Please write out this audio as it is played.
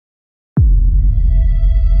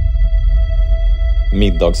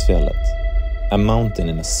Middagsfjellet, a mountain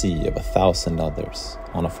in a sea of 1,000 others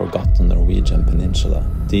on a forgotten Norwegian peninsula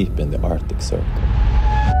deep in the Arctic Circle.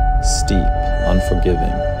 Steep, unforgiving,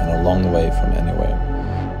 and a long way from anywhere,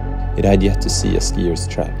 it had yet to see a skier's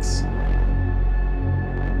tracks.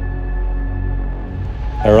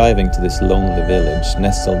 Arriving to this lonely village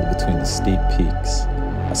nestled between the steep peaks,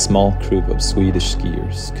 a small group of Swedish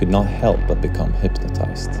skiers could not help but become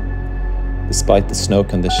hypnotized. Despite the snow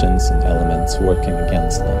conditions and elements working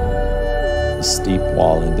against them, the steep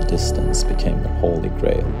wall in the distance became their holy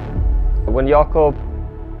grail. When Jakob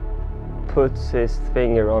puts his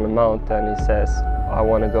finger on a mountain, he says, "I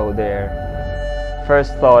want to go there."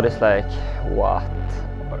 First thought is like, what?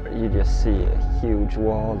 You just see a huge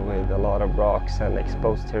wall with a lot of rocks and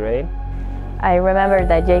exposed terrain. I remember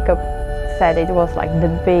that Jacob said it was like the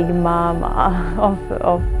big mama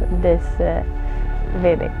of this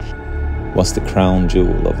village. Was the crown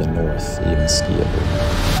jewel of the north even skiable?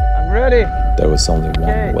 I'm ready! There was only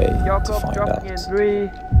one way Jakob, to find out. In 3,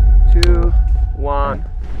 2, 1.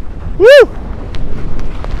 Woo!